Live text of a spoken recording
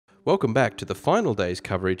Welcome back to the final day's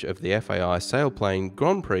coverage of the FAI Sailplane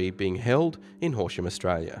Grand Prix being held in Horsham,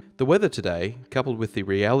 Australia. The weather today, coupled with the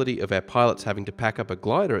reality of our pilots having to pack up a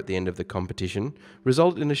glider at the end of the competition,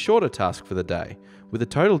 resulted in a shorter task for the day, with a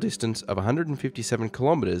total distance of 157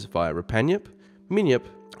 kilometres via Rapanyup, Minyup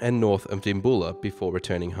and north of Dimboola before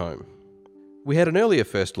returning home. We had an earlier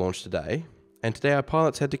first launch today, and today our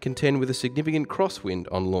pilots had to contend with a significant crosswind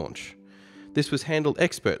on launch. This was handled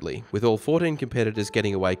expertly, with all 14 competitors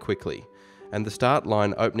getting away quickly, and the start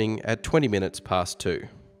line opening at 20 minutes past 2.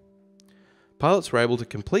 Pilots were able to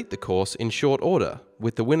complete the course in short order,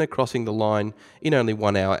 with the winner crossing the line in only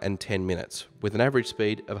 1 hour and 10 minutes, with an average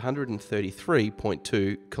speed of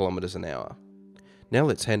 133.2 kilometres an hour. Now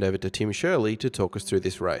let's hand over to Tim Shirley to talk us through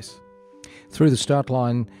this race. Through the start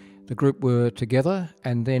line, the group were together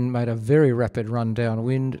and then made a very rapid run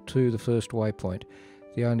downwind to the first waypoint.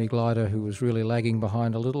 The only glider who was really lagging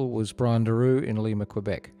behind a little was Brian Daru in Lima,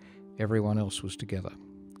 Quebec. Everyone else was together.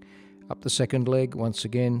 Up the second leg, once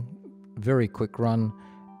again, very quick run,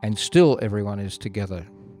 and still everyone is together.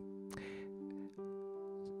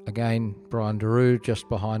 Again, Brian Daru just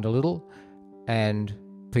behind a little, and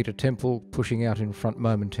Peter Temple pushing out in front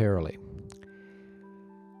momentarily.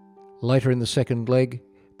 Later in the second leg,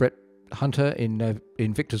 Brett Hunter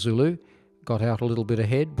in Victor Zulu got out a little bit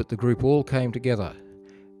ahead, but the group all came together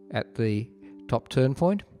at the top turn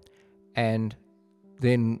point and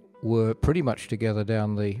then were pretty much together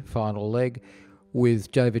down the final leg,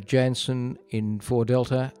 with David Jansen in 4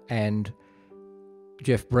 Delta and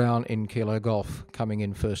Jeff Brown in Kilo Golf coming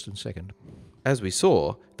in first and second. As we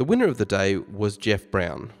saw, the winner of the day was Jeff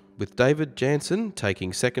Brown, with David Jansen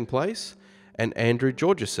taking second place and Andrew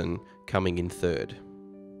Georgeson coming in third.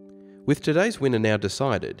 With today's winner now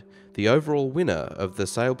decided, the overall winner of the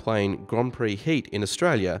Sailplane Grand Prix Heat in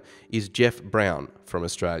Australia is Jeff Brown from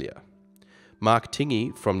Australia. Mark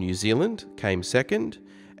Tingey from New Zealand came second,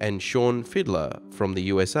 and Sean Fiddler from the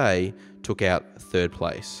USA took out third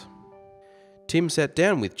place. Tim sat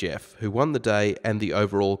down with Jeff, who won the day and the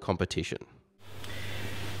overall competition.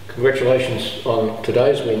 Congratulations on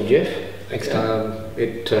today's win, Jeff. Thanks, Tom.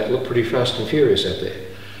 It looked pretty fast and furious out there.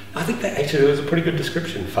 I think that actually was a pretty good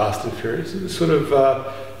description, fast and furious. It was sort of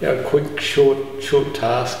quick, short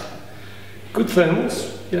task. Good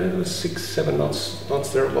thermals, there was 6-7 knots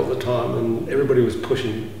there a lot of the time, and everybody was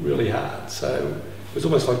pushing really hard. So it was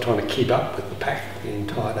almost like trying to keep up with the pack the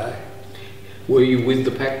entire day. Were you with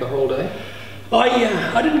the pack the whole day?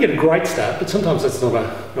 I didn't get a great start, but sometimes that's not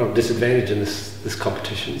a disadvantage in this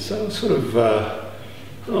competition. So sort of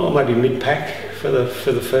maybe mid-pack for the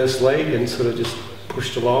first leg, and sort of just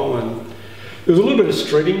pushed along, and there was a little bit of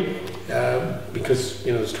streeting because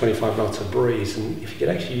there's 25 knots of breeze, and if you could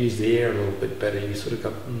actually use the air a little bit better, you sort of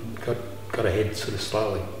got ahead sort of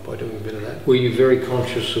slowly by doing a bit of that. Were you very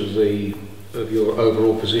conscious of your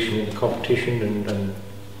overall position in the competition and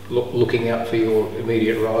looking out for your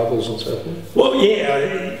immediate rivals and so forth? Well,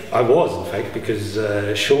 yeah, I was in fact, because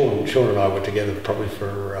Sean and I were together probably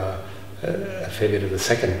for a fair bit of the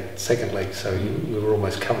second leg, so we were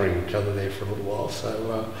almost covering each other there for a little while.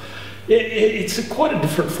 So it's quite a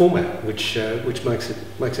different format, which makes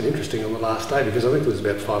it interesting on the last day, because I think there was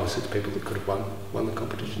about 5 or 6 people that could have won the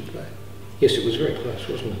competition today. Yes, it was very close,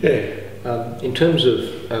 wasn't it? Yeah. In terms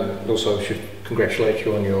of, also I should congratulate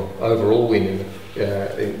you on your overall win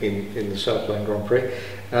in the Sailplane Grand Prix.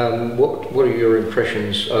 What are your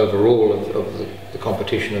impressions overall of the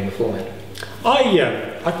competition and the format?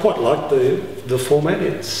 I quite like the format.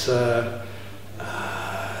 It's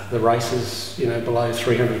the races, below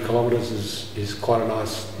 300 kilometres is quite a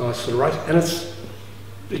nice sort of race, and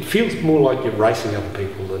it feels more like you're racing other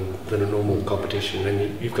people than a normal competition,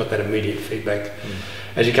 and you've got that immediate feedback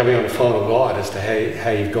as you're coming on the final glide as to how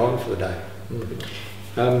you've gone for the day.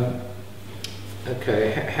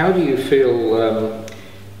 Okay, how do you feel?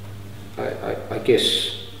 I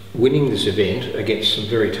guess winning this event against some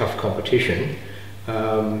very tough competition,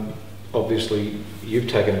 obviously you've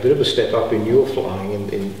taken a bit of a step up in your flying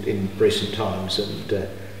in recent times, and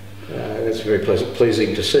that's very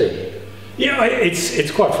pleasing to see. Yeah,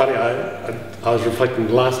 it's quite funny. I was reflecting,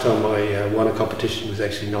 the last time I won a competition was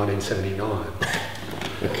actually 1979.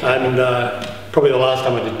 Okay. And probably the last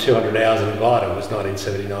time I did 200 hours in a glider was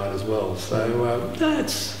 1979 as well. So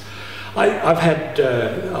I've had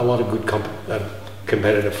a lot of good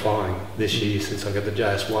competitive flying this year since I got the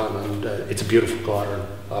JS1, and it's a beautiful glider, and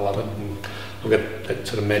I love it, and I've got that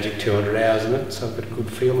sort of magic 200 hours in it, so I've got a good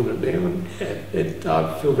feel in it now, and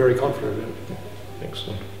I feel very confident in it.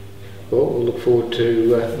 Excellent. Well, we'll look forward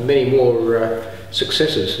to many more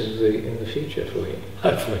successes in the future for you.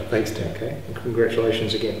 Hopefully. Thanks, Tim. Okay, and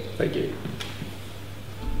congratulations again. Thank you.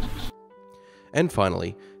 And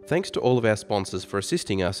finally, thanks to all of our sponsors for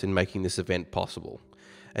assisting us in making this event possible.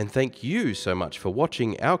 And thank you so much for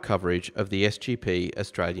watching our coverage of the SGP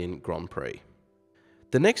Australian Grand Prix.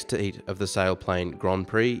 The next heat of the Sailplane Grand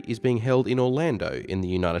Prix is being held in Orlando in the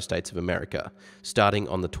United States of America, starting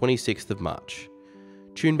on the 26th of March.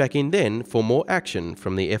 Tune back in then for more action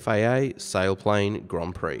from the FAA Sailplane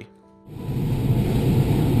Grand Prix.